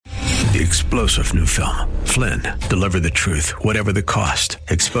The explosive new film, Flynn, deliver the truth, whatever the cost,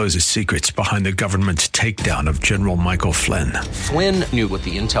 exposes secrets behind the government's takedown of General Michael Flynn. Flynn knew what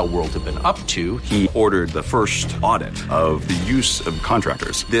the intel world had been up to. He ordered the first audit of the use of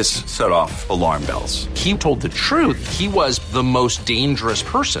contractors. This set off alarm bells. He told the truth. He was the most dangerous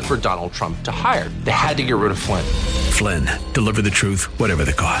person for Donald Trump to hire. They had to get rid of Flynn. Flynn, deliver the truth, whatever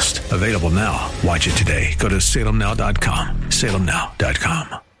the cost. Available now. Watch it today. Go to salemnow.com.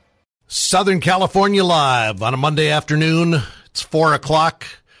 salemnow.com. Southern California Live on a Monday afternoon. It's 4 o'clock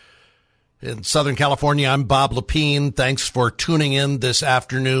in Southern California. I'm Bob Lepine. Thanks for tuning in this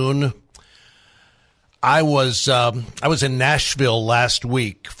afternoon. I was in Nashville last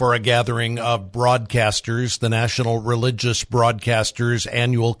week for a gathering of broadcasters. The National Religious Broadcasters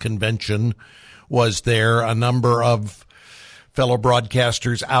Annual Convention was there. A number of fellow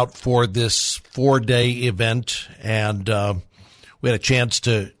broadcasters out for this 4-day event, and we had a chance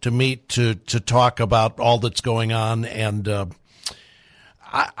to meet, to talk about all that's going on. And while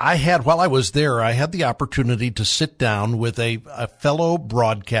I was there, I had the opportunity to sit down with a fellow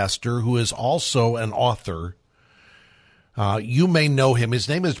broadcaster who is also an author. You may know him. His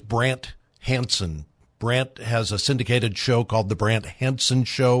name is Brant Hansen. Brant has a syndicated show called The Brant Hansen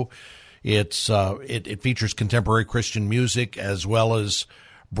Show. It features contemporary Christian music as well as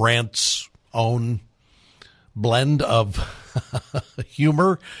Brant's own blend of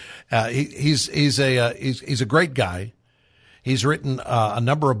humor. He's a great guy. He's written a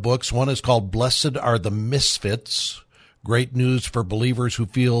number of books. One is called Blessed Are the Misfits, great news for believers who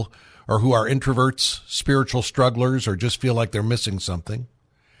feel or who are introverts, spiritual strugglers, or just feel like they're missing something.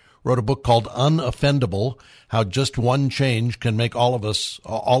 Wrote a book called Unoffendable, how just one change can make all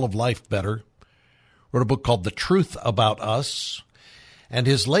of life better. Wrote a book called The Truth About Us. And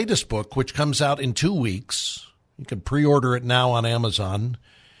his latest book, which comes out in 2 weeks, you can pre-order it now on Amazon.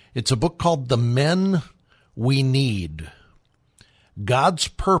 It's a book called The Men We Need. God's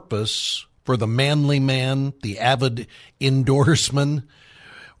Purpose for the Manly Man, the Avid Indoorsman,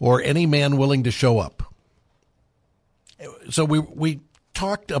 or any man willing to show up. So we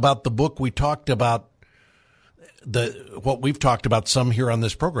talked about the book. We talked about what we've talked about some here on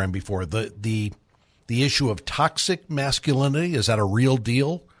this program before, the issue of toxic masculinity. Is that a real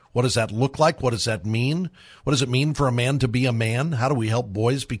deal? What does that look like? What does that mean? What does it mean for a man to be a man? How do we help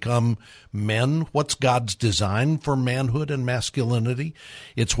boys become men? What's God's design for manhood and masculinity?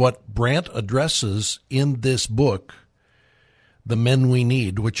 It's what Brant addresses in this book, The Men We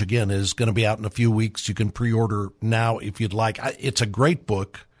Need, which again is going to be out in a few weeks. You can pre-order now if you'd like. It's a great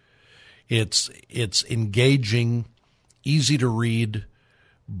book. It's engaging, easy to read,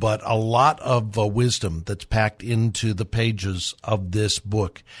 but a lot of wisdom that's packed into the pages of this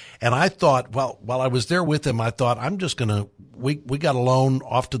book. And I thought, well, while I was there with him, I thought, I'm just going to, we got alone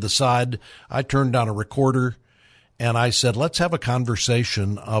off to the side. I turned on a recorder and I said, let's have a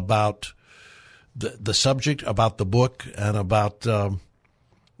conversation about the subject, about the book, and about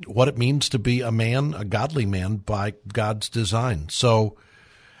what it means to be a man, a godly man by God's design. So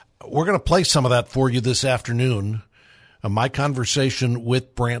we're going to play some of that for you this afternoon. My conversation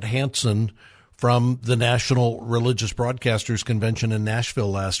with Brant Hansen from the National Religious Broadcasters Convention in Nashville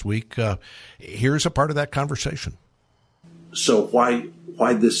last week. Here's a part of that conversation. So why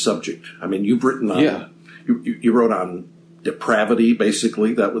this subject? I mean, you've written on, you wrote on depravity,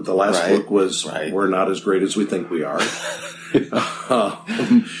 basically. That was the last book was We're Not As Great As We Think We Are.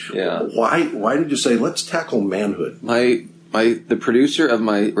 Why did you say, let's tackle manhood? The producer of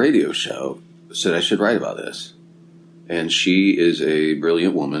my radio show said I should write about this. And she is a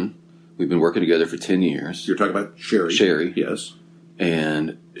brilliant woman. We've been working together for 10 years. You're talking about Sherry. Sherry. Yes.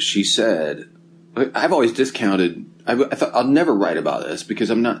 And she said, I've always discounted, I thought I'll never write about this because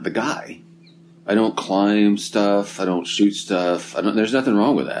I'm not the guy. I don't climb stuff. I don't shoot stuff. There's nothing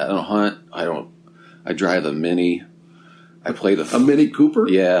wrong with that. I don't hunt. I drive a Mini. I play a Mini Cooper?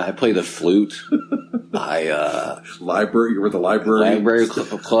 Yeah, I play the flute. Library. You were the library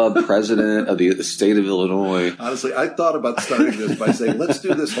club president of the state of Illinois. Honestly, I thought about starting this by saying, let's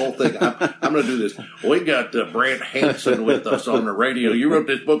do this whole thing. I'm going to do this. We got Brant Hansen with us on the radio. You wrote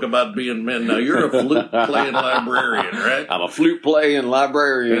this book about being men. Now, you're a flute-playing librarian, right? I'm a flute-playing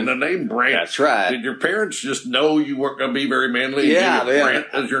librarian. And the name Brant. That's right. Did your parents just know you weren't going to be very manly? Yeah. Brant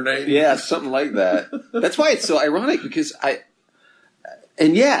is your name? Yeah, something like that. That's why it's so ironic because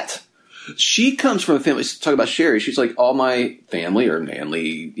and yet, she comes from a family, talk about Sherry, she's like, all my family are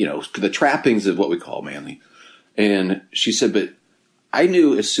manly, the trappings of what we call manly. And she said, but I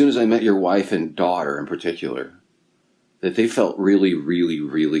knew as soon as I met your wife and daughter in particular, that they felt really, really,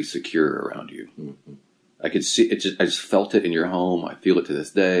 really secure around you. Mm-hmm. I could see it. I just felt it in your home. I feel it to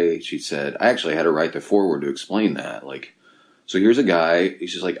this day. She said, I actually had to write the foreword to explain that. Like, so here's a guy.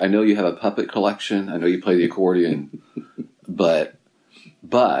 He's just like, I know you have a puppet collection. I know you play the accordion, but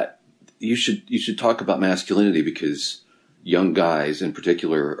you should talk about masculinity because young guys in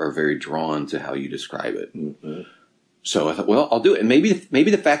particular are very drawn to how you describe it. Mm-hmm. So I thought, well, I'll do it. And maybe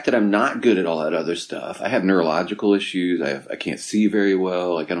the fact that I'm not good at all that other stuff. I have neurological issues. I can't see very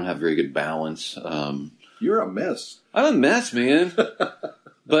well. Like I don't have very good balance. You're a mess. I'm a mess, man.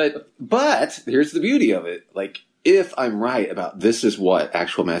 but here's the beauty of it. Like if I'm right about this is what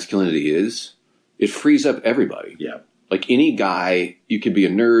actual masculinity is, it frees up everybody. Yeah. Like any guy, you could be a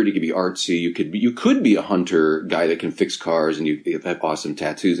nerd, you could be artsy, you could be a hunter guy that can fix cars and you have awesome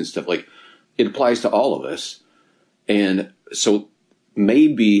tattoos and stuff. Like it applies to all of us. And so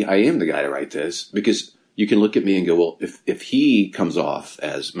maybe I am the guy to write this because you can look at me and go, well, if he comes off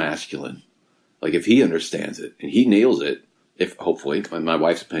as masculine, like if he understands it and he nails it, if hopefully, in my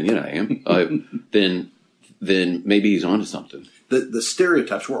wife's opinion, I am, then maybe he's onto something. The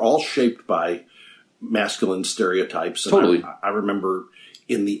stereotypes, we're all shaped by masculine stereotypes. And totally. I remember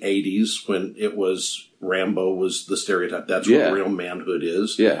in the 80s when it was Rambo was the stereotype. That's what real manhood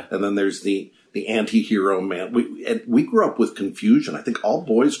is. Yeah. And then there's the anti-hero man. We grew up with confusion. I think all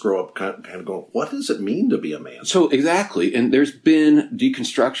boys grow up kind of going, what does it mean to be a man? So exactly. And there's been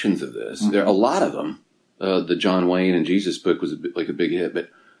deconstructions of this. Mm-hmm. There are a lot of them. The John Wayne and Jesus book was a big hit. But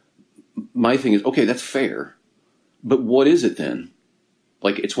my thing is, okay, that's fair. But what is it then?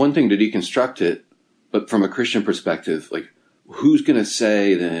 Like, it's one thing to deconstruct it, but from a Christian perspective, like, who's going to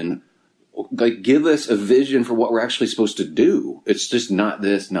say then, like, give us a vision for what we're actually supposed to do? It's just not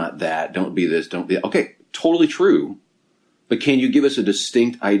this, not that. Don't be this, don't be that. Okay, totally true. But can you give us a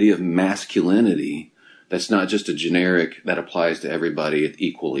distinct idea of masculinity that's not just a generic that applies to everybody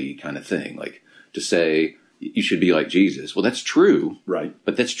equally kind of thing? Like, to say you should be like Jesus. Well, that's true. Right.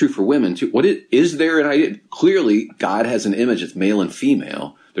 But that's true for women too. Is there an idea? Clearly, God has an image that's male and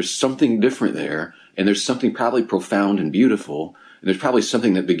female. There's something different there. And there's something probably profound and beautiful. And there's probably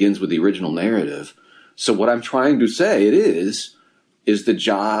something that begins with the original narrative. So what I'm trying to say is the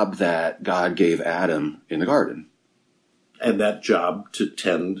job that God gave Adam in the garden. And that job to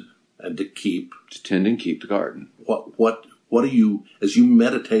tend and to keep. To tend and keep the garden. What do you, as you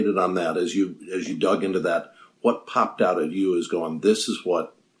meditated on that, as you dug into that, what popped out at you as going, this is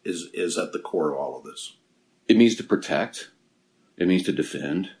what is at the core of all of this? It means to protect. It means to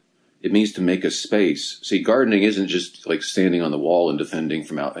defend. It means to make a space. See, gardening isn't just like standing on the wall and defending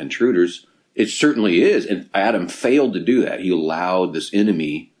from out intruders. It certainly is. And Adam failed to do that. He allowed this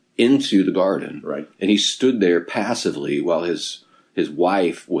enemy into the garden. Right. And he stood there passively while his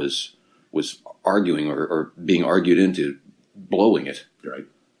wife was arguing or being argued into blowing it. Right.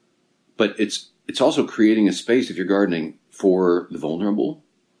 But it's also creating a space, if you're gardening, for the vulnerable,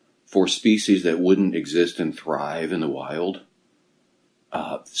 for species that wouldn't exist and thrive in the wild.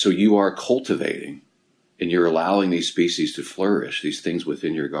 So you are cultivating and you're allowing these species to flourish, these things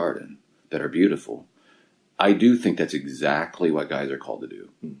within your garden that are beautiful. I do think that's exactly what guys are called to do.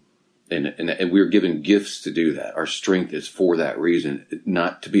 And we're given gifts to do that. Our strength is for that reason,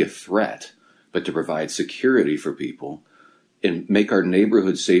 not to be a threat, but to provide security for people and make our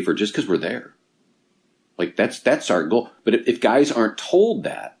neighborhood safer just because we're there. Like that's our goal. But if guys aren't told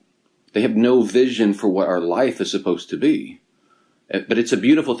that, they have no vision for what our life is supposed to be. But it's a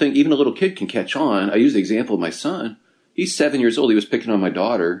beautiful thing. Even a little kid can catch on. I use the example of my son. He's 7 years old. He was picking on my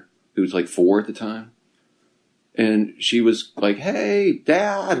daughter, who was like 4 at the time. And she was like, hey,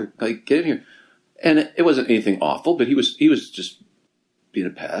 Dad, or like, get in here. And it wasn't anything awful, but he was just being a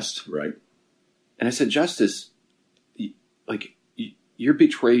pest. Right. And I said, Justice, like, you're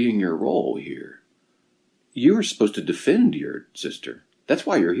betraying your role here. You were supposed to defend your sister. That's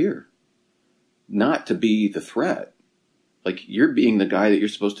why you're here. Not to be the threat. Like, you're being the guy that you're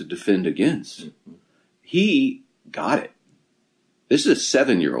supposed to defend against. Mm-hmm. He got it. This is a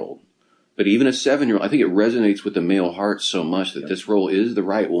 7-year-old. But even a 7-year-old, I think it resonates with the male heart so much that this role is the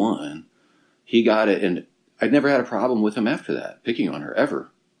right one. He got it, and I'd never had a problem with him after that, picking on her,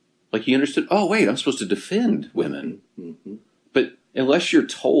 ever. Like, he understood, oh, wait, I'm supposed to defend women. Mm-hmm. But unless you're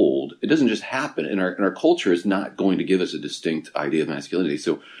told, it doesn't just happen. And our culture is not going to give us a distinct idea of masculinity.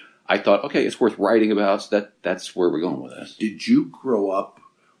 So I thought, okay, it's worth writing about. So that's where we're going with this. Did you grow up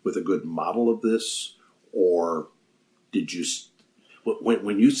with a good model of this, or did you,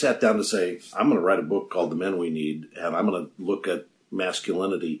 when you sat down to say, I'm going to write a book called The Men We Need, and I'm going to look at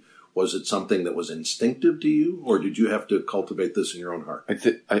masculinity, was it something that was instinctive to you, or did you have to cultivate this in your own heart?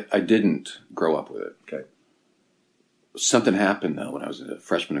 I didn't grow up with it. Okay. something happened though when I was a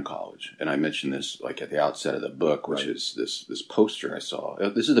freshman in college, and I mentioned this like at the outset of the book, which is this poster I saw.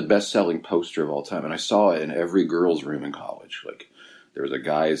 This is the best-selling poster of all time, and I saw it in every girl's room in college. Like there was a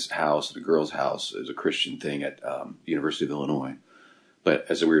guy's house, and a girl's house. It was a Christian thing at University of Illinois. But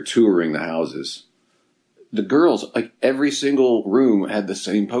as we were touring the houses, the girls, like every single room had the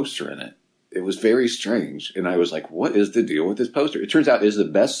same poster in it. It was very strange, and I was like, "What is the deal with this poster?" It turns out it is the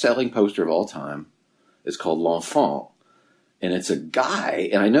best-selling poster of all time. It's called L'Enfant. And it's a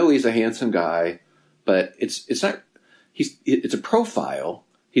guy, and I know he's a handsome guy, but it's not. It's a profile.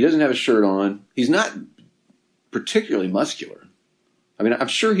 He doesn't have a shirt on. He's not particularly muscular. I mean, I'm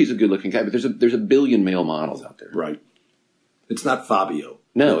sure he's a good-looking guy, but there's a billion male models out there. Right. It's not Fabio.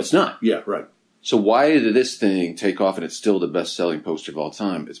 No, it's not. Yeah, right. So why did this thing take off and it's still the best-selling poster of all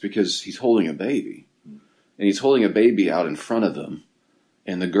time? It's because he's holding a baby, and he's holding a baby out in front of them,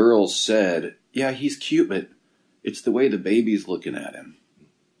 and the girls said, "Yeah, he's cute, but." It's the way the baby's looking at him,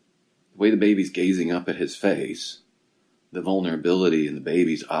 the way the baby's gazing up at his face, the vulnerability in the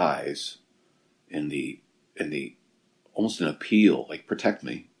baby's eyes, and the almost an appeal, like protect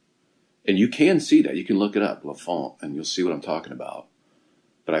me. And you can see that. You can look it up, L'Enfant, and you'll see what I'm talking about.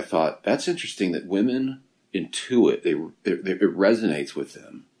 But I thought that's interesting that women intuit, it resonates with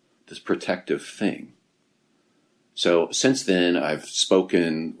them, this protective thing. So since then, I've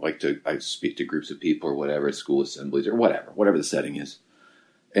spoken, I speak to groups of people or whatever, at school assemblies or whatever the setting is.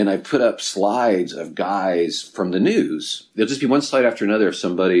 And I put up slides of guys from the news. There'll just be one slide after another of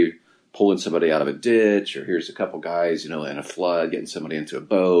somebody pulling somebody out of a ditch, or here's a couple guys, in a flood, getting somebody into a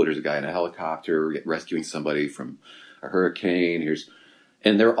boat. There's a guy in a helicopter rescuing somebody from a hurricane.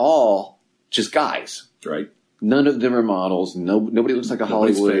 And they're all just guys. Right. None of them are models. Nobody looks like a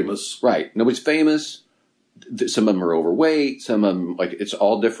Nobody's Hollywood. famous. Right. Nobody's famous. Some of them are overweight. Some of them, it's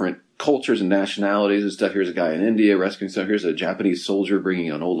all different cultures and nationalities and stuff. Here's a guy in India rescuing stuff. Here's a Japanese soldier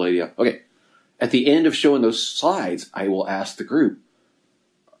bringing an old lady up. Okay. At the end of showing those slides, I will ask the group,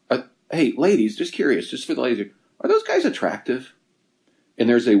 hey, ladies, just curious, just for the ladies, are those guys attractive? And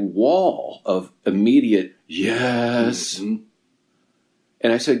there's a wall of immediate yes. Mm-hmm.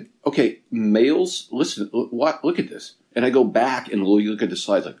 And I said, okay, males, listen, look at this. And I go back and look at the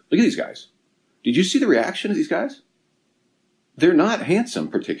slides, look at these guys. Did you see the reaction of these guys? They're not handsome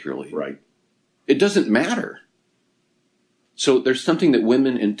particularly. Right. It doesn't matter. So there's something that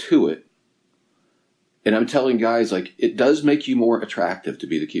women intuit. And I'm telling guys, it does make you more attractive to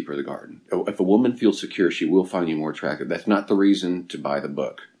be the keeper of the garden. If a woman feels secure, she will find you more attractive. That's not the reason to buy the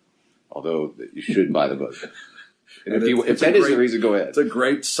book. Although you should buy the book. And if that is the reason, go ahead. It's a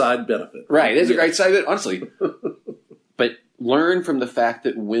great side benefit. Right. It is a great side benefit, honestly. But learn from the fact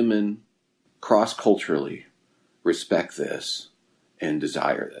that women cross-culturally respect this and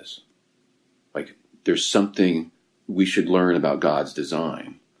desire this. There's something we should learn about God's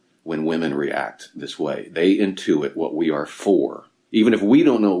design when women react this way. They intuit what we are for. Even if we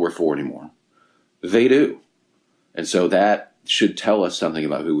don't know what we're for anymore, they do. And so that should tell us something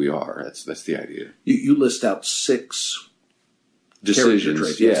about who we are. That's the idea. You list out 6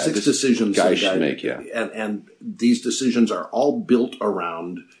 decisions. Yeah, 6 decisions guys should make, yeah. And these decisions are all built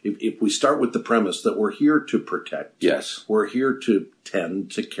around, if we start with the premise that we're here to protect. Yes. We're here to tend,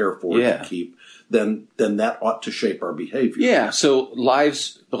 to care for, to keep, then that ought to shape our behavior. Yeah, so the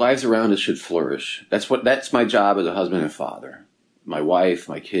lives around us should flourish. That's my job as a husband and father. My wife,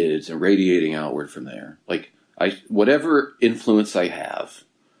 my kids, and radiating outward from there. Whatever influence I have,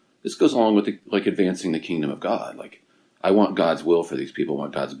 this goes along with advancing the kingdom of God. I want God's will for these people. I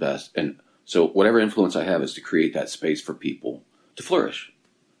want God's best. And so whatever influence I have is to create that space for people to flourish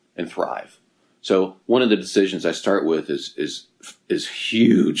and thrive. So one of the decisions I start with is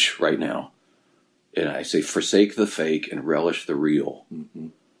huge right now. And I say, forsake the fake and relish the real. Mm-hmm.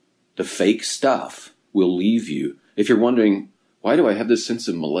 The fake stuff will leave you. If you're wondering, why do I have this sense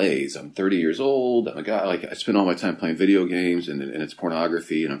of malaise? I'm 30 years old. I'm a guy, I spend all my time playing video games and it's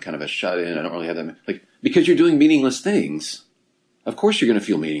pornography and I'm kind of a shut-in. I don't really have that. Because you're doing meaningless things. Of course you're going to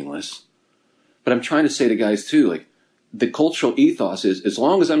feel meaningless. But I'm trying to say to guys too, the cultural ethos is, as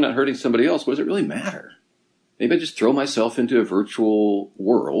long as I'm not hurting somebody else, what does it really matter? Maybe I just throw myself into a virtual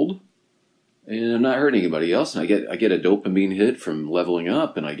world and I'm not hurting anybody else. And I get a dopamine hit from leveling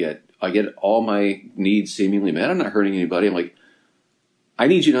up and I get all my needs seemingly met. I'm not hurting anybody. I'm I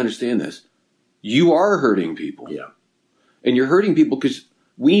need you to understand this. You are hurting people. Yeah. And you're hurting people because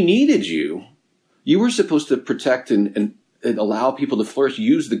we needed you. You were supposed to protect and allow people to flourish,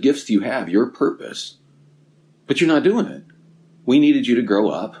 use the gifts you have, your purpose. But you're not doing it. We needed you to grow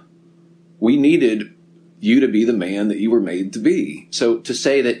up. We needed you to be the man that you were made to be. So to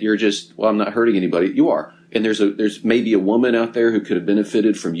say that you're just, I'm not hurting anybody, you are. And there's maybe a woman out there who could have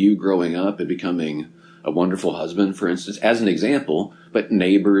benefited from you growing up and becoming a wonderful husband, for instance, as an example, but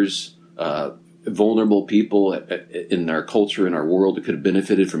neighbors, vulnerable people in our culture, in our world, that could have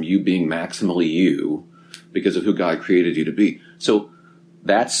benefited from you being maximally you because of who God created you to be. So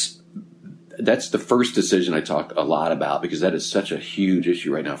that's the first decision I talk a lot about, because that is such a huge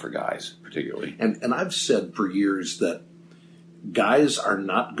issue right now for guys, particularly. And I've said for years that guys are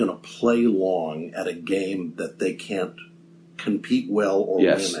not going to play long at a game that they can't compete well or win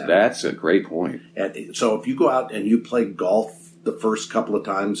at. Yes, that's a great point. So if you go out and you play golf the first couple of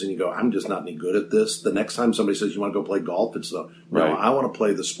times and you go, I'm just not any good at this, the next time somebody says you want to go play golf, it's no, right. I want to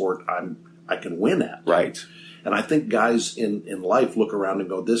play the sport I can win at. Right. And I think guys in life look around and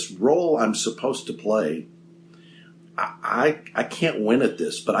go, this role I'm supposed to play, I can't win at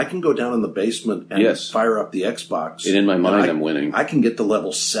this, but I can go down in the basement and fire up the Xbox. And in my mind, I'm winning. I can get to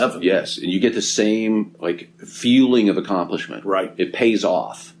level 7. Yes, and you get the same feeling of accomplishment. Right. It pays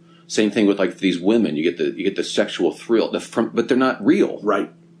off. Same thing with these women. You get the sexual thrill, but they're not real.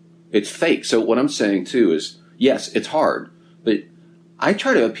 Right. It's fake. So what I'm saying too is, yes, it's hard, but I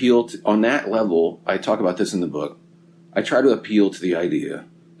try to appeal to, on that level. I talk about this in the book. I try to appeal to the idea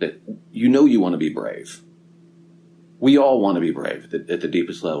that you want to be brave. We all want to be brave at the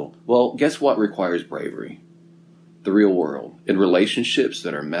deepest level. Well, guess what requires bravery? The real world. In relationships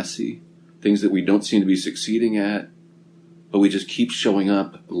that are messy, things that we don't seem to be succeeding at, but we just keep showing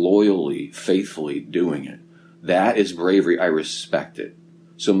up loyally, faithfully doing it. That is bravery. I respect it.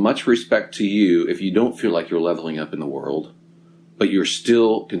 So much respect to you if you don't feel like you're leveling up in the world, but you're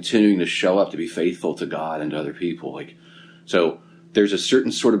still continuing to show up to be faithful to God and to other people. So there's a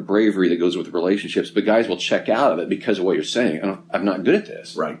certain sort of bravery that goes with relationships, but guys will check out of it because of what you're saying. I'm not good at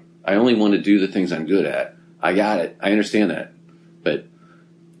this. Right. I only want to do the things I'm good at. I got it. I understand that. But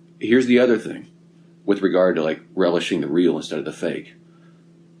here's the other thing with regard to relishing the real instead of the fake.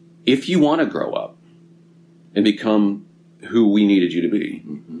 If you want to grow up and become who we needed you to be,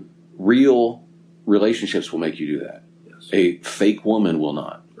 real relationships will make you do that. Yes. A fake woman will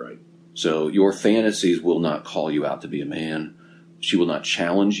not. Right. So your fantasies will not call you out to be a man. She will not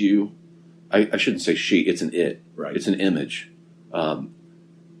challenge you. I shouldn't say she. It's an it. Right. It's an image.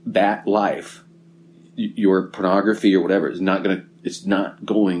 That life, your pornography or whatever, it's not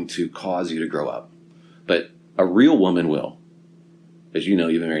going to cause you to grow up. But a real woman will. As you know,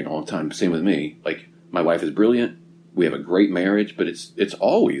 you've been married a long time. Same with me. My wife is brilliant. We have a great marriage, but it's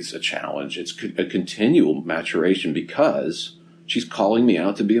always a challenge. It's a continual maturation because she's calling me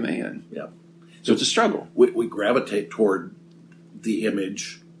out to be a man. Yeah. So it's a struggle. We gravitate toward the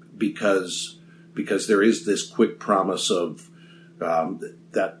image because there is this quick promise of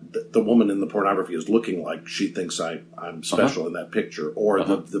that the woman in the pornography is looking like she thinks I'm special in that picture, or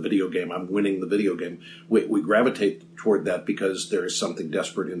the video game, I'm winning the video game. We gravitate toward that because there is something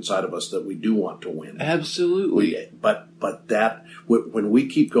desperate inside of us that we do want to win. Absolutely. But that when we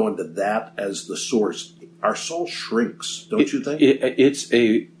keep going to that as the source, our soul shrinks, don't you think?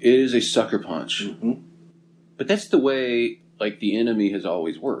 It is a sucker punch. Mm-hmm. But that's the way the enemy has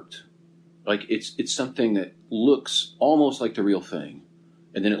always worked. It's something that looks almost like the real thing,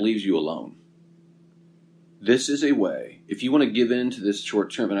 and then it leaves you alone. This is a way, if you want to give in to this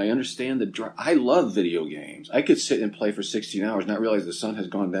short term, and I understand I love video games. I could sit and play for 16 hours, not realize the sun has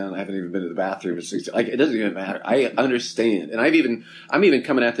gone down. I haven't even been to the bathroom at 16. It doesn't even matter. I understand, and I'm even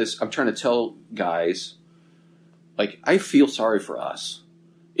coming at this. I'm trying to tell guys, I feel sorry for us.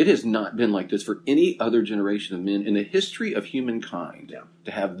 It has not been like this for any other generation of men in the history of humankind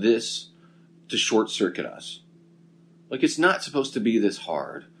to have this to short circuit us. It's not supposed to be this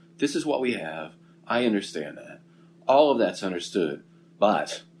hard. This is what we have. I understand that. All of that's understood.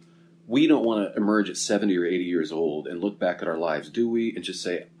 But we don't want to emerge at 70 or 80 years old and look back at our lives, do we? And just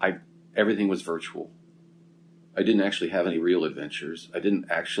say, everything was virtual. I didn't actually have any real adventures. I didn't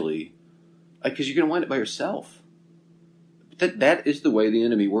actually... Because you're going to wind up by yourself. That is the way the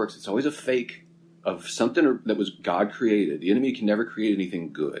enemy works. It's always a fake of something that was God created. The enemy can never create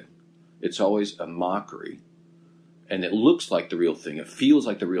anything good. It's always a mockery. And it looks like the real thing. It feels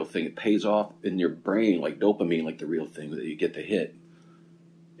like the real thing. It pays off in your brain like dopamine, like the real thing that you get the hit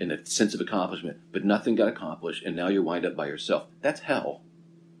and a sense of accomplishment. But nothing got accomplished, and now you wind up by yourself. That's hell.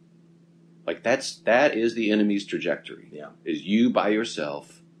 That is the enemy's trajectory. Yeah. Is you by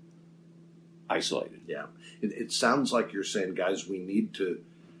yourself, isolated. Yeah. It sounds like you're saying, guys, we need to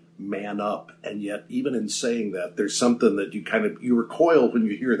man up, and yet even in saying that, there's something that you recoil when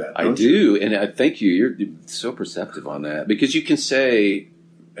you hear that. I do, and I thank you. You're so perceptive on that, because you can say,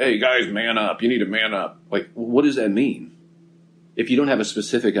 "Hey, guys, man up. You need to man up." What does that mean? if you don't have a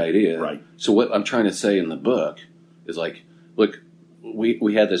specific idea. Right. So what I'm trying to say in the book is like, look,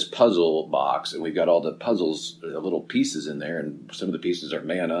 we had this puzzle box, and we've got all the puzzles, little pieces in there, and some of the pieces are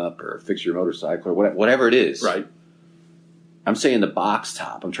man up or fix your motorcycle or whatever it is. Right. I'm saying the box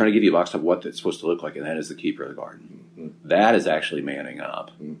top. I'm trying to give you a box top of what it's supposed to look like, and that is the keeper of the garden. Mm-hmm. That is actually manning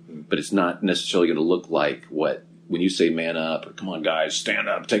up. Mm-hmm. But it's not necessarily going to look like what, when you say man up, or come on guys, stand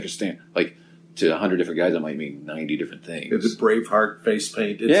up, take a stand, like to 100 different guys, that might mean 90 different things. It's Braveheart face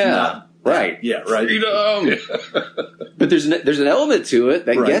paint. It's not. Right. Yeah, right. Freedom. But there's an element to it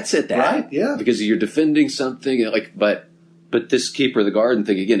that gets at that. Right, yeah. Because you're defending something like, but this keeper of the garden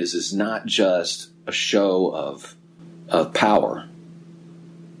thing, again, is not just a show of power.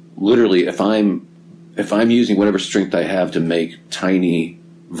 Literally, if I'm using whatever strength I have to make tiny,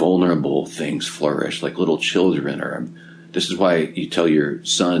 vulnerable things flourish, like little children, or this is why you tell your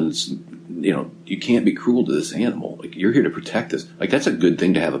sons, you can't be cruel to this animal. Like, you're here to protect this. Like, that's a good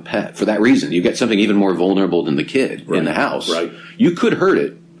thing to have a pet for that reason. You get something even more vulnerable than the kid in the house. Right. You could hurt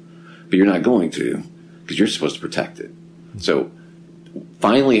it, but you're not going to, because you're supposed to protect it. So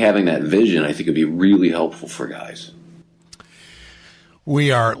finally having that vision, I think, would be really helpful for guys.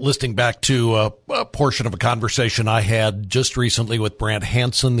 We are listening back to a portion of a conversation I had just recently with Brant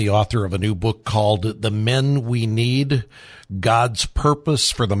Hansen, the author of a new book called The Men We Need, God's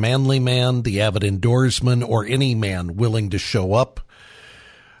Purpose for the Manly Man, the Avid Indoorsman, or Any Man Willing to Show Up.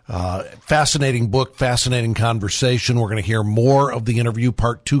 Fascinating book, fascinating conversation. We're going to hear more of the interview.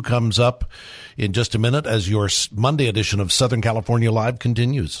 Part 2 comes up in just a minute as your Monday edition of Southern California Live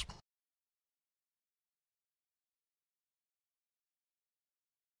continues.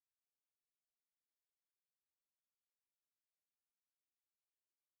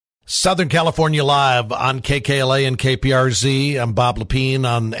 Southern California Live on KKLA and KPRZ. I'm Bob Lepine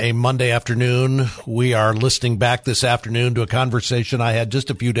on a Monday afternoon. We are listening back this afternoon to a conversation I had just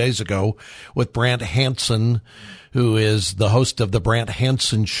a few days ago with Brant Hansen, who is the host of the Brant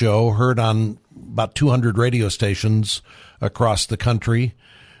Hansen Show, heard on about 200 radio stations across the country.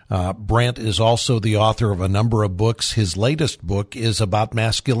 Brant is also the author of a number of books. His latest book is about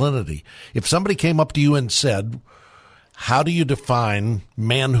masculinity. If somebody came up to you and said, how do you define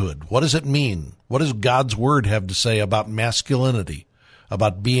manhood? What does it mean? What does God's word have to say about masculinity,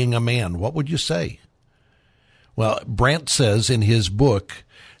 about being a man? What would you say? Well, Brant says in his book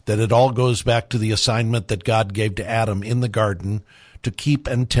that it all goes back to the assignment that God gave to Adam in the garden to keep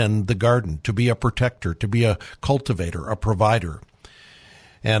and tend the garden, to be a protector, to be a cultivator, a provider.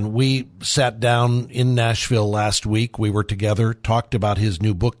 And we sat down in Nashville last week. We were together, talked about his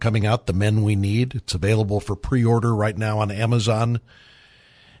new book coming out, The Men We Need. It's available for pre-order right now on Amazon.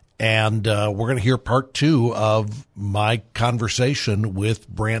 And we're going to hear part 2 of my conversation with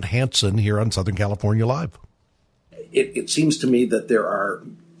Brant Hansen here on Southern California Live. It seems to me that there are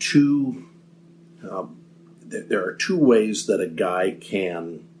two ways that a guy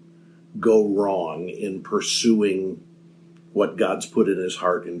can go wrong in pursuing what God's put in his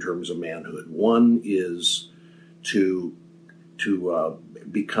heart in terms of manhood. One is to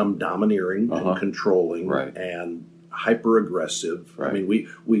become domineering and controlling and hyper-aggressive. Right. I mean,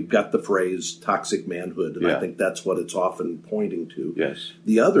 we've got the phrase toxic manhood, and I think that's what it's often pointing to. Yes.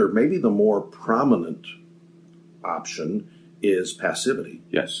 The other, maybe the more prominent option, is passivity.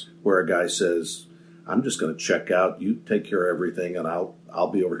 Yes. Where a guy says, I'm just going to check out, you take care of everything, and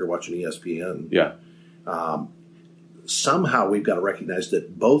I'll be over here watching ESPN. Yeah. Somehow we've got to recognize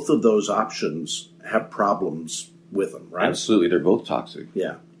that both of those options have problems with them, right? Absolutely. They're both toxic.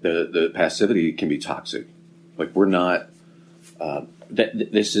 Yeah. The passivity can be toxic. Like, we're not,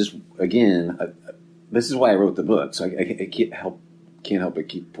 this is why I wrote the book. So I can't help but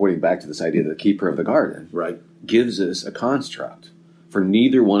keep pointing back to this idea that the keeper of the garden gives us a construct for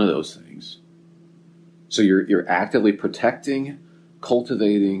neither one of those things. So you're actively protecting,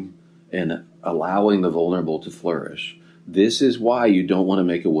 cultivating, and allowing the vulnerable to flourish. This is why you don't want to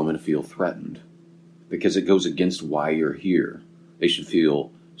make a woman feel threatened, because it goes against why you're here. They should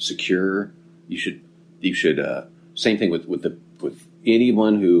feel secure. You should. Same thing with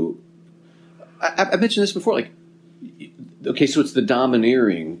anyone who. I mentioned this before. Like, okay, so it's the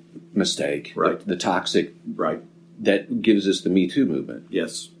domineering mistake, right? The toxic, right? That gives us the Me Too movement.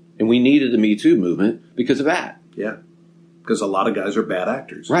 Yes, and we needed the Me Too movement because of that. Yeah. Because a lot of guys are bad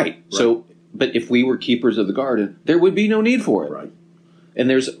actors. Right. So, but if we were keepers of the garden, there would be no need for it. Right. And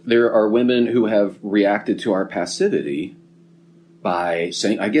there are women who have reacted to our passivity by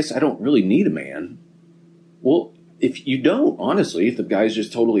saying, I guess I don't really need a man. Well, if you don't, honestly, if the guy's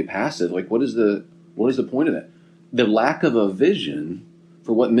just totally passive, like, what is the point of that? The lack of a vision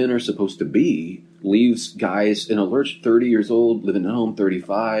for what men are supposed to be leaves guys in a lurch, 30 years old, living at home,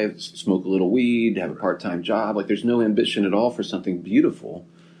 35, smoke a little weed, have a part-time job. Like, there's no ambition at all for something beautiful.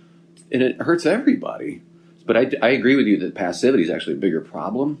 And it hurts everybody. But I agree with you that passivity is actually a bigger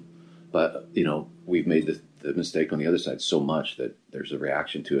problem. But, we've made the mistake on the other side so much that there's a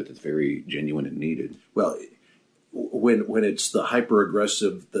reaction to it that's very genuine and needed. Well, when it's the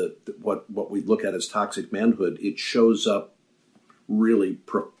hyper-aggressive, what we look at as toxic manhood, it shows up really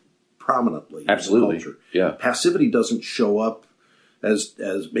prominently Absolutely. in the culture. Yeah. Passivity doesn't show up as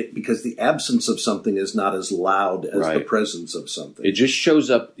because the absence of something is not as loud as the presence of something. It just shows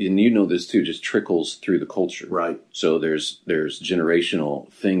up, and you know this too, just trickles through the culture. Right. So there's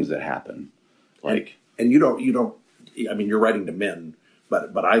generational things that happen. Like, and you don't. I mean, you're writing to men,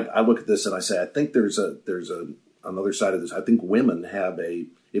 but I look at this and I say, I think there's another side of this. I think women have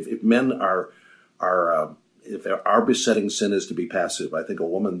if men are if our besetting sin is to be passive, I think a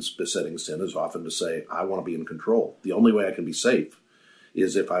woman's besetting sin is often to say, I want to be in control. The only way I can be safe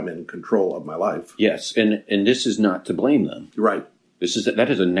is if I'm in control of my life. Yes, and this is not to blame them. Right. That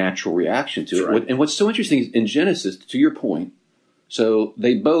is a natural reaction to it. Right. And what's so interesting is in Genesis, to your point, so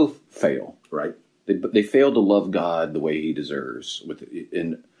they both fail. Right. They fail to love God the way He deserves.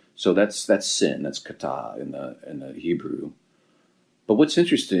 So that's sin. That's kata in the Hebrew. But what's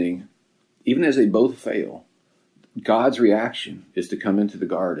interesting, even as they both fail, God's reaction is to come into the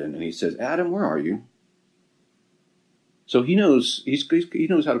garden and He says, "Adam, where are you?" So He knows He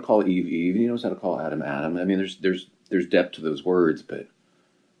knows how to call Eve Eve, and He knows how to call Adam Adam. I mean, there's depth to those words, but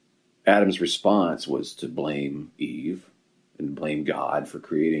Adam's response was to blame Eve and blame God for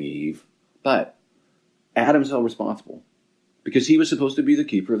creating Eve. But Adam's held responsible because he was supposed to be the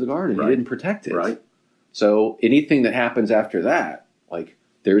keeper of the garden. Right. He didn't protect it. Right. So anything that happens after that, like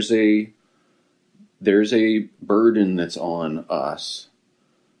there's a burden that's on us.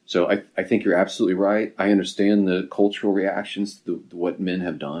 So I think you're absolutely right. I understand the cultural reactions to what men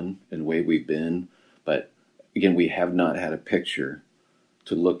have done and the way we've been. But again, we have not had a picture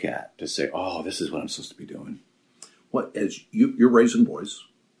to look at to say, oh, this is what I'm supposed to be doing. What, as you're raising boys?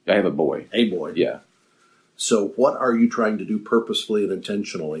 I have a boy. A boy. Yeah. So what are you trying to do purposefully and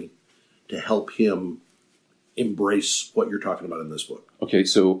intentionally to help him embrace what you're talking about in this book? Okay,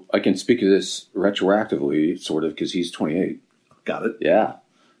 so I can speak to this retroactively, sort of, because he's 28. Got it. Yeah.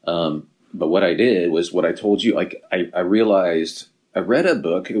 But what I did was what I told you. Like, I realized, I read a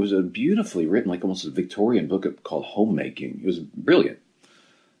book. It was a beautifully written, like almost a Victorian book called Homemaking. It was brilliant,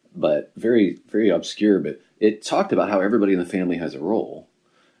 but very, very obscure. But it talked about how everybody in the family has a role.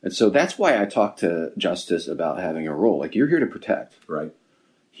 And so that's why I talked to Justice about having a role. Like, you're here to protect. Right.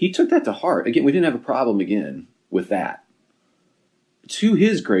 He took that to heart. Again, we didn't have a problem again with that. To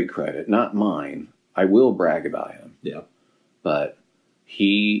his great credit, not mine, I will brag about him. Yeah. But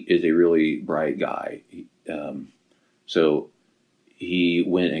he is a really bright guy. So he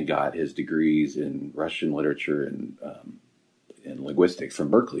went and got his degrees in Russian literature and linguistics from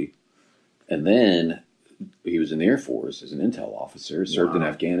Berkeley. And then he was in the Air Force as an intel officer, served in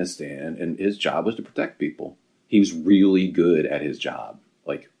Afghanistan, and his job was to protect people. He was really good at his job,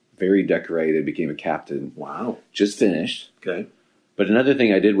 like very decorated, became a captain. Wow. Just finished. Okay. But another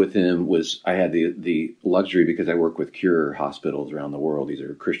thing I did with him was I had the luxury, because I work with Cure hospitals around the world. These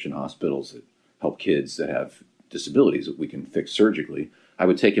are Christian hospitals that help kids that have disabilities that we can fix surgically. I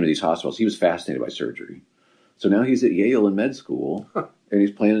would take him to these hospitals. He was fascinated by surgery. So now he's at Yale in med school, and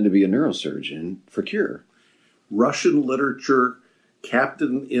he's planning to be a neurosurgeon for Cure. Russian literature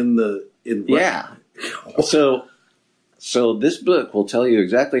captain in yeah. So this book will tell you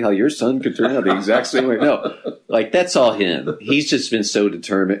exactly how your son could turn out the exact same way. No, like, that's all him. He's just been so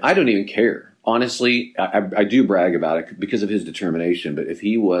determined. I don't even care. Honestly, I do brag about it because of his determination. But if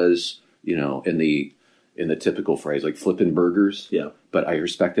he was, in the typical phrase, like flipping burgers, yeah. But I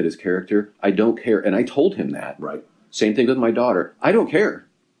respected his character, I don't care. And I told him that. Right. Same thing with my daughter. I don't care.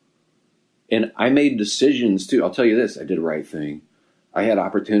 And I made decisions too. I'll tell you this, I did the right thing. I had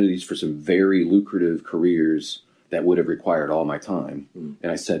opportunities for some very lucrative careers that would have required all my time.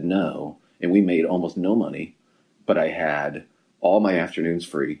 And I said no. And we made almost no money, but I had all my afternoons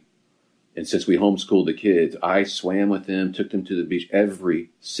free. And since we homeschooled the kids, I swam with them, took them to the beach every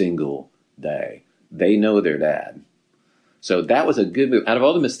single day. They know their dad. So that was a good move. Out of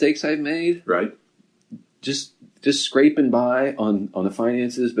all the mistakes I've made, right, just scraping by on the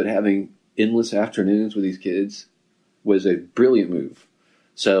finances, but having endless afternoons with these kids was a brilliant move.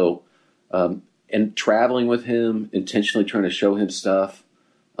 So, and traveling with him, intentionally trying to show him stuff,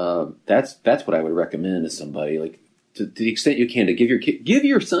 that's what I would recommend to somebody. Like, to the extent you can, to give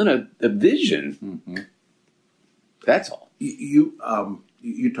your son a vision. Mm-hmm. That's all.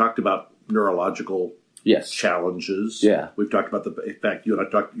 You talked about neurological Yes. challenges. Yeah. We've talked about in fact, you and I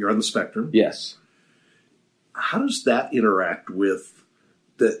talked, you're on the spectrum. Yes. How does that interact with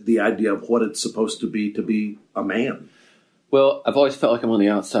the idea of what it's supposed to be a man? Well, I've always felt like I'm on the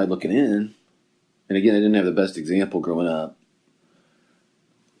outside looking in. And again, I didn't have the best example growing up.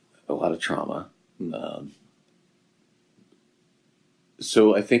 A lot of trauma.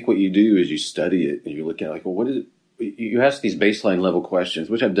 So I think what you do is you study it and you look at it like, well, what is it? You ask these baseline level questions,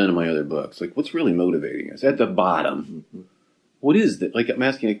 which I've done in my other books. Like, what's really motivating us? At the bottom, what is that? Like, I'm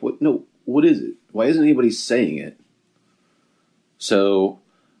asking, like, what is it? Why isn't anybody saying it? So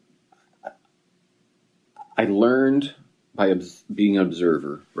I learned by being an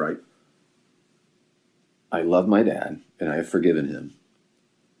observer. Right. I love my dad, and I have forgiven him.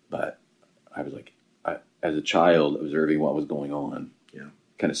 But I was like, as a child, observing what was going on,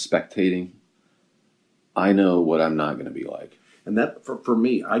 kind of spectating. I know what I'm not going to be like. And that, for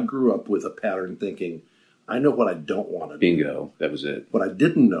me, I grew up with a pattern thinking, I know what I don't want to do. Bingo. That was it. What I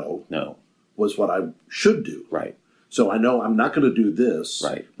didn't know was what I should do. Right. So I know I'm not going to do this.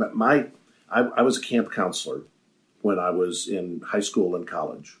 Right. But I was a camp counselor when I was in high school and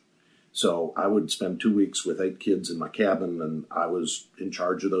college. So I would spend 2 weeks with 8 kids in my cabin, and I was in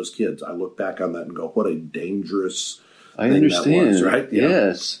charge of those kids. I look back on that and go, what a dangerous thing understand. that was, right?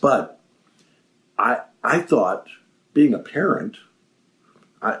 Yes. But I thought, being a parent,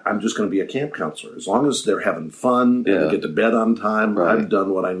 I'm just going to be a camp counselor. As long as they're having fun and they get to bed on time, I've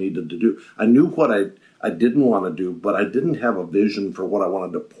done what I needed to do. I knew what I didn't want to do, but I didn't have a vision for what I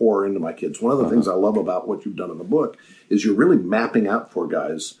wanted to pour into my kids. One of the things I love about what you've done in the book is you're really mapping out for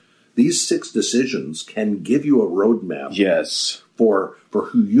guys. These 6 decisions can give you a roadmap. Yes. For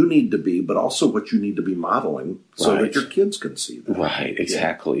who you need to be, but also what you need to be modeling so that your kids can see that. Right,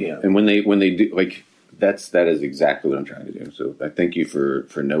 exactly. Yeah. And when they do, like, that is exactly what I'm trying to do. So I thank you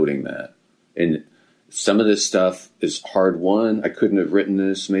for noting that. And some of this stuff is hard won. I couldn't have written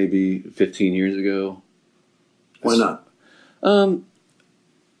this maybe 15 years ago. Why not? I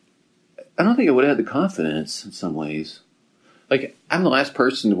don't think I would have had the confidence in some ways. Like, I'm the last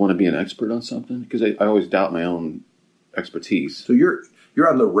person to want to be an expert on something because I always doubt my own expertise. So you're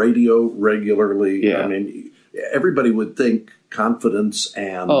on the radio regularly. Yeah. I mean, everybody would think confidence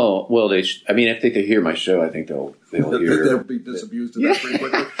and... Oh, well, if they could hear my show, I think they'll hear... They'll be disabused of that pretty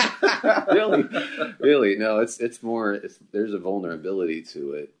quickly. Really. No, it's more... there's a vulnerability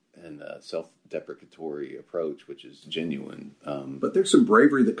to it and a self-deprecatory approach, which is genuine. But there's some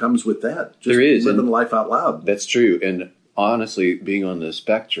bravery that comes with that. Just there is. living life out loud. That's true. And honestly, being on the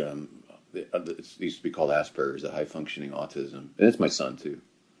spectrum... It used to be called Asperger's, the high-functioning autism. And it's my son, too.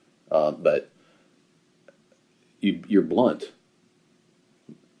 But you're blunt.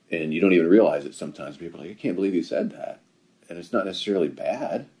 And you don't even realize it sometimes. People are like, I can't believe you said that. And it's not necessarily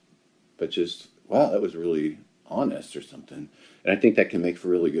bad, but just, wow, that was really honest or something. And I think that can make for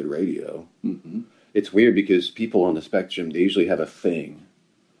really good radio. Mm-hmm. It's weird because people on the spectrum, they usually have a thing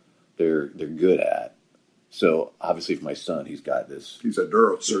they're good at. So, obviously, for my son, he's got this. He's a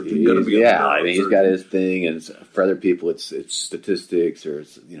neurosurgeon. He's got his thing, and for other people, it's statistics, or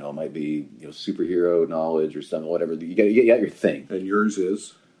it's, it might be superhero knowledge or something, whatever. You got your thing. And yours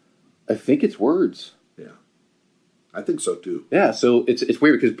is? I think it's words. Yeah, I think so too. Yeah, so it's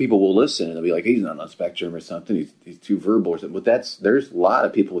weird because people will listen and they'll be like, he's not on the spectrum or something. He's too verbal or something. But there's a lot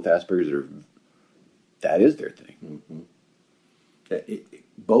of people with Asperger's that is their thing. Mm-hmm.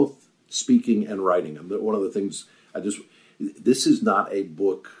 Both speaking and writing. One of the things this is not a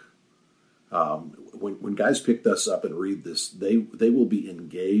book. When guys pick this up and read this, they will be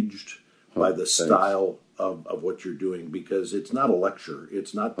engaged by the style of what you're doing, because it's not a lecture.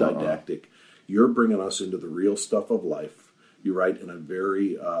 It's not didactic. You're bringing us into the real stuff of life. You write in a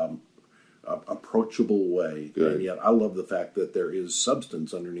very approachable way. Good. And yet I love the fact that there is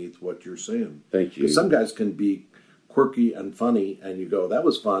substance underneath what you're saying. Thank you. Because some guys can be quirky and funny, and you go, that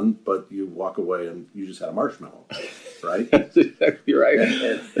was fun, but you walk away and you just had a marshmallow, right? That's exactly right.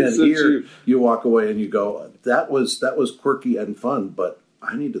 And so here true. You walk away and you go, that was quirky and fun, but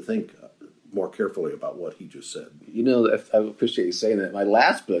I need to think more carefully about what he just said. I appreciate you saying that. My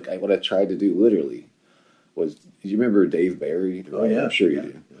last book, what I tried to do literally was, do you remember Dave Barry? Oh, yeah. I'm sure you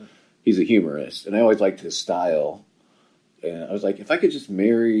do. Yeah. He's a humorist, and I always liked his style. And I was like, if I could just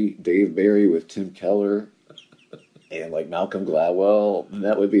marry Dave Barry with Tim Keller and like Malcolm Gladwell,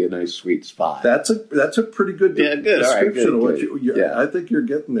 that would be a nice sweet spot. That's a pretty good description of what you. I think you're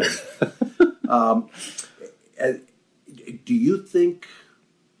getting there. Do you think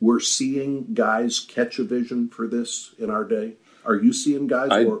we're seeing guys catch a vision for this in our day? Are you seeing guys?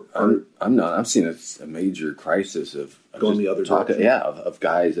 I'm not. I'm seeing a major crisis of going the other direction. Yeah, of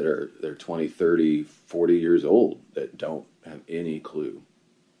guys that are 20, 30, 40 years old that don't have any clue.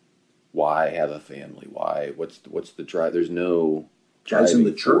 Why have a family? Why? What's the drive? There's no guys in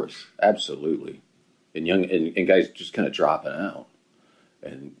the church. Force. Absolutely, and and guys just kind of dropping out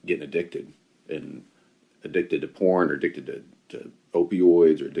and getting addicted to porn, or addicted to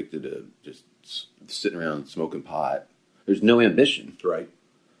opioids, or addicted to just sitting around smoking pot. There's no ambition. Right.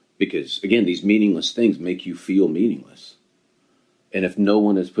 Because, again, these meaningless things make you feel meaningless. And if no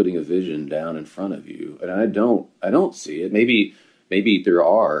one is putting a vision down in front of you, and I don't see it. Maybe there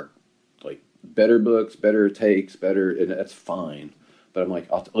are, like, better books, better takes, and that's fine. But I'm like,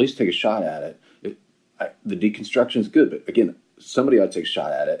 I'll at least take a shot at it. The deconstruction is good, but, again, somebody ought to take a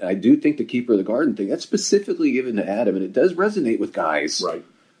shot at it. And I do think the Keeper of the Garden thing, that's specifically given to Adam, and it does resonate with guys. Right.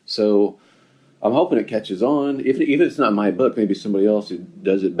 So I'm hoping it catches on. Even if it's not my book, maybe somebody else who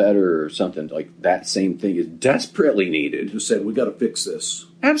does it better or something. Like, that same thing is desperately needed. You said, we got to fix this.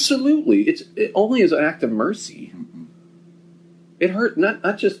 Absolutely. It only is an act of mercy. Mm-hmm. It hurt,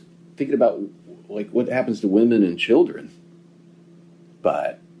 not just thinking about, like, what happens to women and children,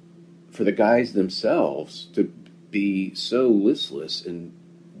 but for the guys themselves to be so listless and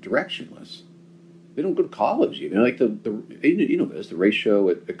directionless. They don't go to college even. Like the ratio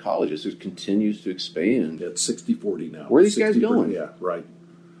at colleges just continues to expand. Yeah, it's 60-40 now. Where are these guys going? Yeah, right.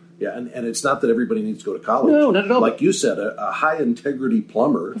 Yeah, and it's not that everybody needs to go to college. No, not at all. Like you said, a high integrity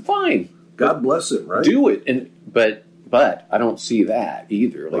plumber. Fine. God bless him, right? Do it, but I don't see that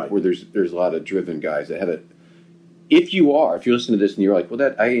either. Like, right. Where there's a lot of driven guys that have it. If you listen to this and you're like, well,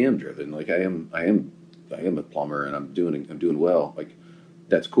 that I am driven. Like, I am a plumber and I'm doing well. Like,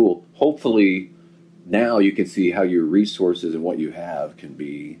 that's cool. Hopefully, now you can see how your resources and what you have can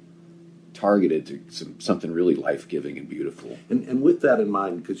be targeted to something really life-giving and beautiful. And with that in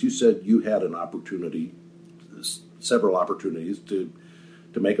mind, because you said you had an opportunity, several opportunities to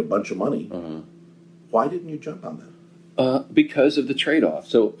make a bunch of money. Uh-huh. Why didn't you jump on that? Because of the trade-off.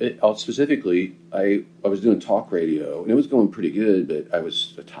 So specifically, I was doing talk radio, and it was going pretty good, but I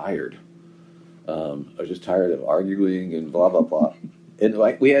was tired. I was just tired of arguing and blah, blah, blah. And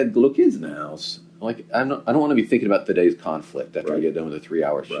like, we had little kids in the house. Like, I don't want to be thinking about today's conflict after I get done with a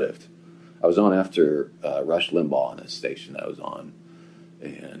 3-hour shift. I was on after Rush Limbaugh on this station that I was on,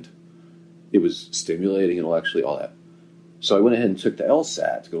 and it was stimulating intellectually, all that. So I went ahead and took the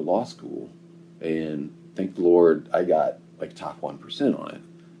LSAT to go to law school, and thank the Lord I got like top 1% on it.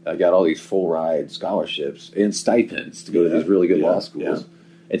 I got all these full ride scholarships and stipends to go to these really good law schools. Yeah.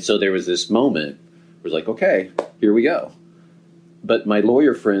 And so there was this moment where it was like, okay, here we go. But my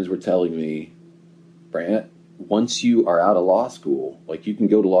lawyer friends were telling me, Brant, once you are out of law school, like, you can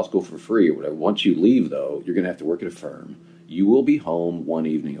go to law school for free or whatever. Once you leave, though, you're going to have to work at a firm. You will be home one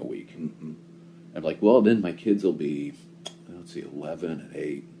evening a week. Mm-hmm. I'm like, well, then my kids will be, 11 and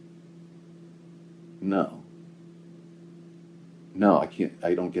 8. No, I can't.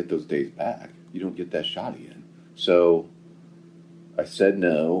 I don't get those days back. You don't get that shot again. So I said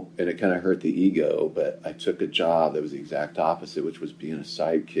no, and it kind of hurt the ego, but I took a job that was the exact opposite, which was being a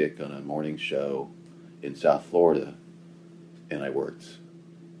sidekick on a morning show in South Florida, and I worked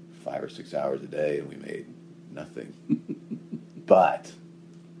 5 or 6 hours a day, and we made nothing, but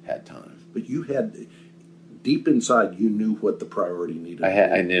had time. But you had, deep inside, you knew what the priority needed.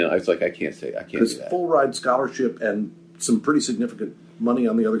 I knew. I was like, I can't do that. Because full ride scholarship and some pretty significant money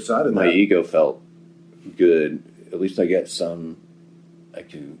on the other side of that. My ego felt good. At least I get some. I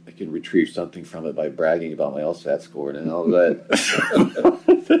can retrieve something from it by bragging about my LSAT score and all that.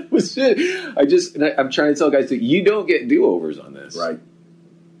 That was it. I'm trying to tell guys that you don't get do-overs on this. Right.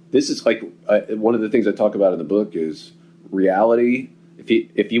 This is like one of the things I talk about in the book is reality.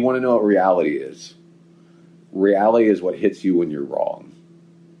 If you want to know what reality is what hits you when you're wrong.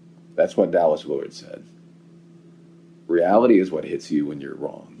 That's what Dallas Willard said. Reality is what hits you when you're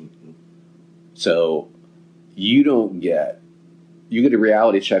wrong. Mm-hmm. So you get a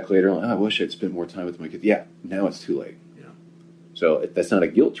reality check later on. I wish I'd spent more time with my kids. Yeah, now it's too late. Yeah. So that's not a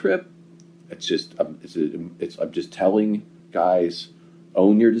guilt trip. It's just I'm just telling guys,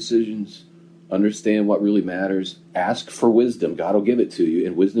 own your decisions, understand what really matters, ask for wisdom. God will give it to you,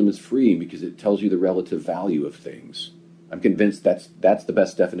 and wisdom is free because it tells you the relative value of things. I'm convinced that's the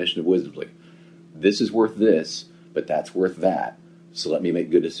best definition of wisdom. Like, this is worth this, but that's worth that. So let me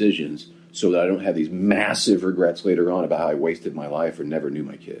make good decisions so that I don't have these massive regrets later on about how I wasted my life or never knew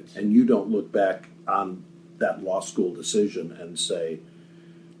my kids. And you don't look back on that law school decision and say,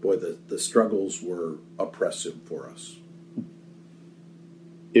 boy, the struggles were oppressive for us.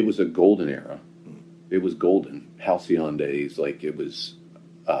 It was a golden era. It was golden. Halcyon days. Like, it was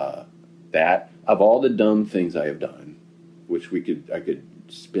that. Of all the dumb things I have done, which I could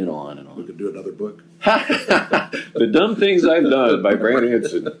spin on and on. We could do another book. The Dumb Things I've Done by Brant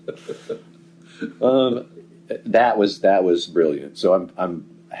Hansen. That was brilliant. So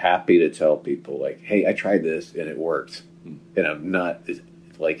I'm happy to tell people, like, hey, I tried this and it worked. And I'm not,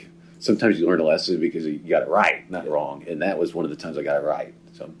 like, sometimes you learn a lesson because you got it right, not wrong. And that was one of the times I got it right.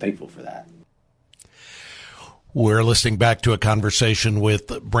 So I'm thankful for that. We're listening back to a conversation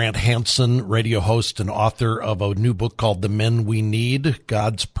with Brant Hansen, radio host and author of a new book called The Men We Need,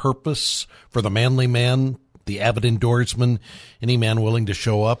 God's Purpose for the Manly Man, the avid indoorsman, any man willing to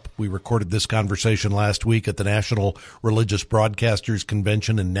show up. We recorded this conversation last week at the National Religious Broadcasters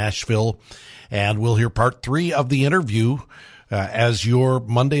Convention in Nashville, and we'll hear part 3 of the interview as your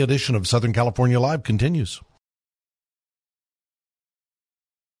Monday edition of Southern California Live continues.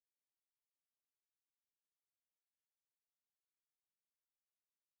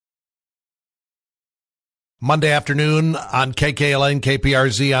 Monday afternoon on KKLN,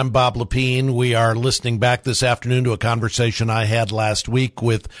 KPRZ, I'm Bob Lepine. We are listening back this afternoon to a conversation I had last week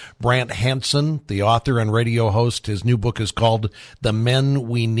with Brant Hansen, the author and radio host. His new book is called The Men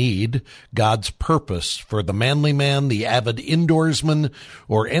We Need, God's Purpose for the Manly Man, the Avid Indoorsman,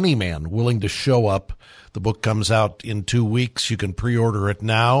 or any man willing to show up. The book comes out in 2 weeks. You can pre-order it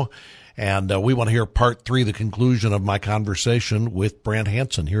now. And we want to hear part 3, the conclusion of my conversation with Brant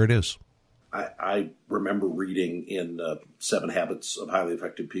Hansen. Here it is. I remember reading in 7 Habits of Highly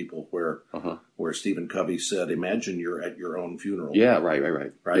Effective People where Stephen Covey said, imagine you're at your own funeral. Yeah, right.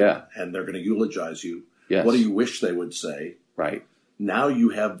 Yeah. And they're going to eulogize you. Yes. What do you wish they would say? Right. Now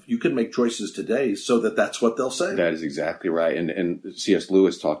you can make choices today so that's what they'll say. That is exactly right. And C.S.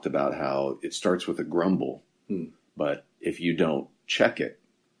 Lewis talked about how it starts with a grumble, but if you don't check it,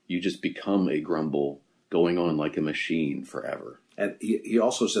 you just become a grumble going on like a machine forever. And he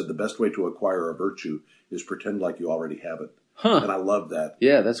also said the best way to acquire a virtue is pretend like you already have it. Huh. And I love that.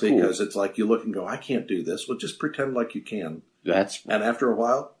 Yeah, that's cool. Because it's like you look and go, I can't do this. Well, just pretend like you can. And after a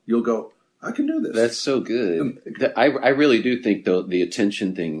while, you'll go, I can do this. That's so good. I really do think, though, the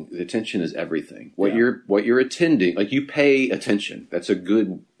attention thing, the attention is everything. What you're attending, like, you pay attention. That's a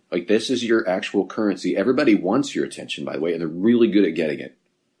good, like, this is your actual currency. Everybody wants your attention, by the way, and they're really good at getting it.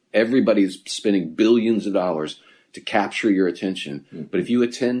 Everybody's spending billions of dollars to capture your attention. But if you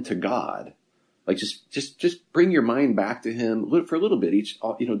attend to God, like, just bring your mind back to Him for a little bit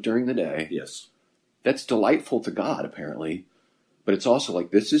during the day. Yes. That's delightful to God, apparently. But it's also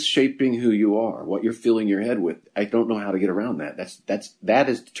like, this is shaping who you are, what you're filling your head with. I don't know how to get around that. That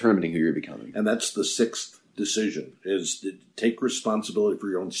is determining who you're becoming. And that's the 6th decision, is to take responsibility for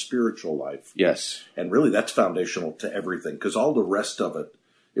your own spiritual life. Yes. And really, that's foundational to everything, because all the rest of it,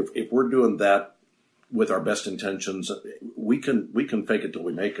 if we're doing that with our best intentions, we can fake it till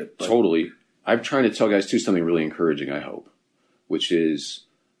we make it. Totally. I'm trying to tell guys, too, something really encouraging, I hope, which is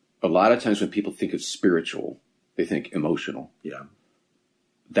a lot of times when people think of spiritual, they think emotional. Yeah.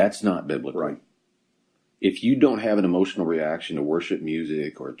 That's not biblical. Right. If you don't have an emotional reaction to worship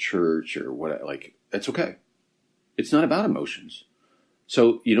music or church or what, like, that's okay. It's not about emotions.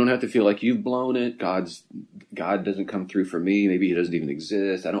 So you don't have to feel like you've blown it. God doesn't come through for me. Maybe He doesn't even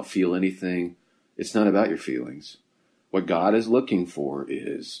exist. I don't feel anything. It's not about your feelings. What God is looking for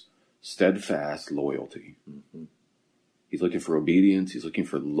is steadfast loyalty. Mm-hmm. He's looking for obedience. He's looking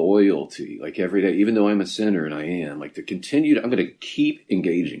for loyalty, like, every day, even though I'm a sinner, and I am, like, to continue I'm going to keep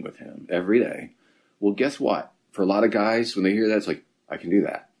engaging with Him every day. Well, guess what? For a lot of guys, when they hear that, it's like, I can do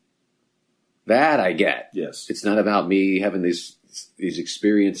that. That I get. Yes. It's not about me having these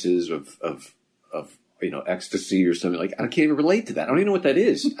experiences of ecstasy or something. Like, I can't even relate to that. I don't even know what that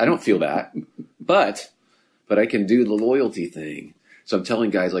is. I don't feel that. But I can do the loyalty thing. So I'm telling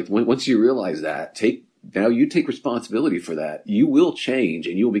guys, like, once you realize that, now you take responsibility for that. You will change,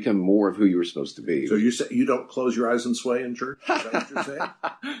 and you'll become more of who you were supposed to be. So you say you don't close your eyes and sway in church? Is that what you're saying?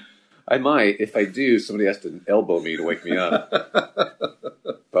 I might. If I do, somebody has to elbow me to wake me up.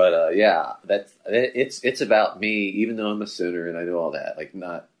 But yeah, it's about me, even though I'm a sinner and I know all that. Like,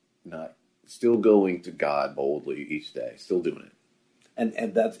 not still going to God boldly each day, still doing it.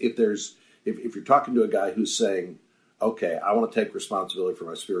 And that's if you're talking to a guy who's saying, okay, I want to take responsibility for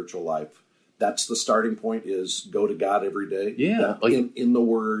my spiritual life, that's the starting point, is go to God every day. Yeah. In the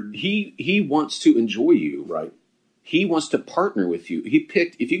Word. He wants to enjoy you. Right. He wants to partner with you.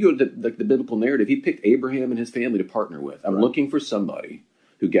 If you go to the biblical narrative, He picked Abraham and his family to partner with. I'm looking for somebody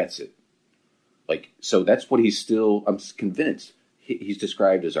who gets it. Like, so that's what I'm convinced. He's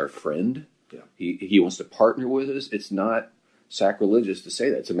described as our friend. Yeah. He wants to partner with us. It's not sacrilegious to say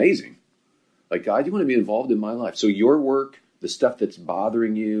that. It's amazing. Like, God, you want to be involved in my life. So your work, the stuff that's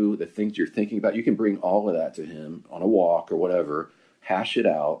bothering you, the things you're thinking about, you can bring all of that to him on a walk or whatever, hash it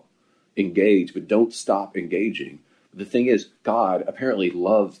out, engage, but don't stop engaging. The thing is, God apparently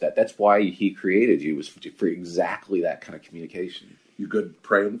loves that. That's why he created you, was for exactly that kind of communication. You good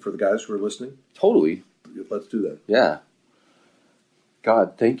praying for the guys who are listening? Totally. Let's do that. Yeah.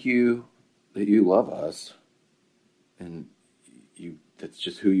 God, thank you that you love us, and that's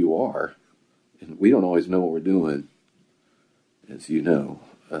just who you are. And we don't always know what we're doing, as you know,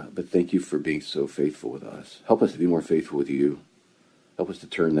 but thank you for being so faithful with us. Help us to be more faithful with you. Help us to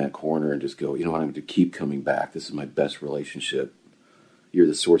turn that corner and just go, you know what, I'm going to keep coming back. This is my best relationship. You're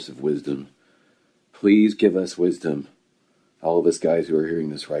the source of wisdom. Please give us wisdom, all of us guys who are hearing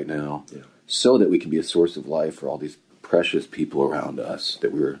this right now, so that we can be a source of life for all these precious people around us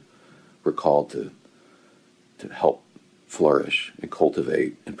that we're called to help flourish and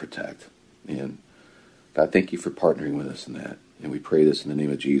cultivate and protect. And God, thank you for partnering with us in that. And we pray this in the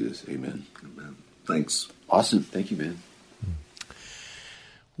name of Jesus. Amen. Amen. Thanks. Awesome. Thank you, man.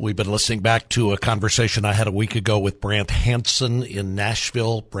 We've been listening back to a conversation I had a week ago with Brant Hansen in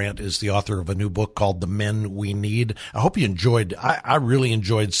Nashville. Brant is the author of a new book called The Men We Need. I hope you enjoyed, I really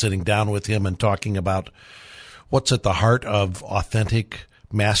enjoyed sitting down with him and talking about what's at the heart of authentic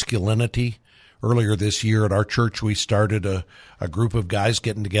masculinity. Earlier this year at our church, we started a group of guys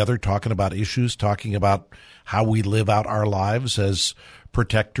getting together, talking about issues, talking about how we live out our lives as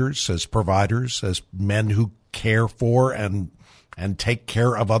protectors, as providers, as men who care for and take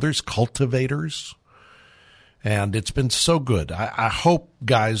care of others, cultivators. And it's been so good. I hope,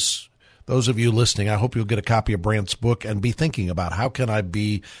 guys, those of you listening, I hope you'll get a copy of Brant's book and be thinking about how can I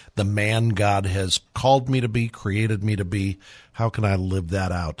be the man God has called me to be, created me to be? How can I live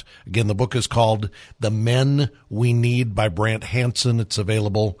that out? Again, the book is called The Men We Need by Brant Hansen. It's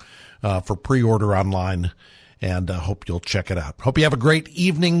available for pre-order online, and I hope you'll check it out. Hope you have a great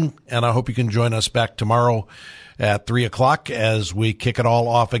evening, and I hope you can join us back tomorrow at 3 o'clock as we kick it all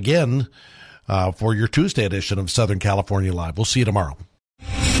off again for your Tuesday edition of Southern California Live. We'll see you tomorrow.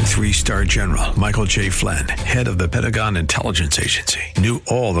 3-star General Michael J. Flynn, head of the Pentagon Intelligence Agency, knew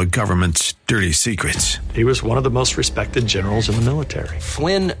all the government's dirty secrets. He was one of the most respected generals in the military.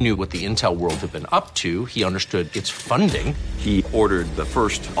 Flynn knew what the intel world had been up to. He understood its funding. He ordered the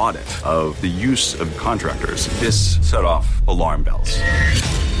first audit of the use of contractors. This set off alarm bells.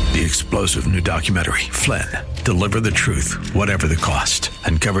 The explosive new documentary, Flynn, Deliver the Truth, Whatever the Cost,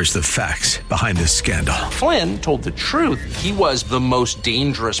 uncovers the facts behind this scandal. Flynn told the truth. He was the most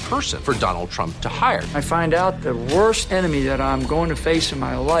dangerous person for Donald Trump to hire. I find out the worst enemy that I'm going to face in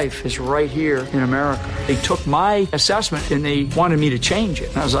my life is right here in America. They took my assessment and they wanted me to change it.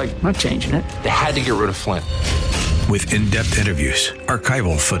 And I was like, I'm not changing it. They had to get rid of Flynn. With in-depth interviews,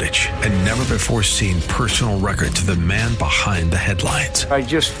 archival footage, and never-before-seen personal records of the man behind the headlines. I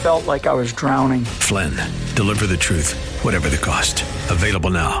just felt like I was drowning. Flynn, Deliver the Truth, Whatever the Cost.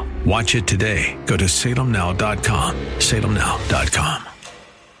 Available now. Watch it today. Go to salemnow.com. salemnow.com.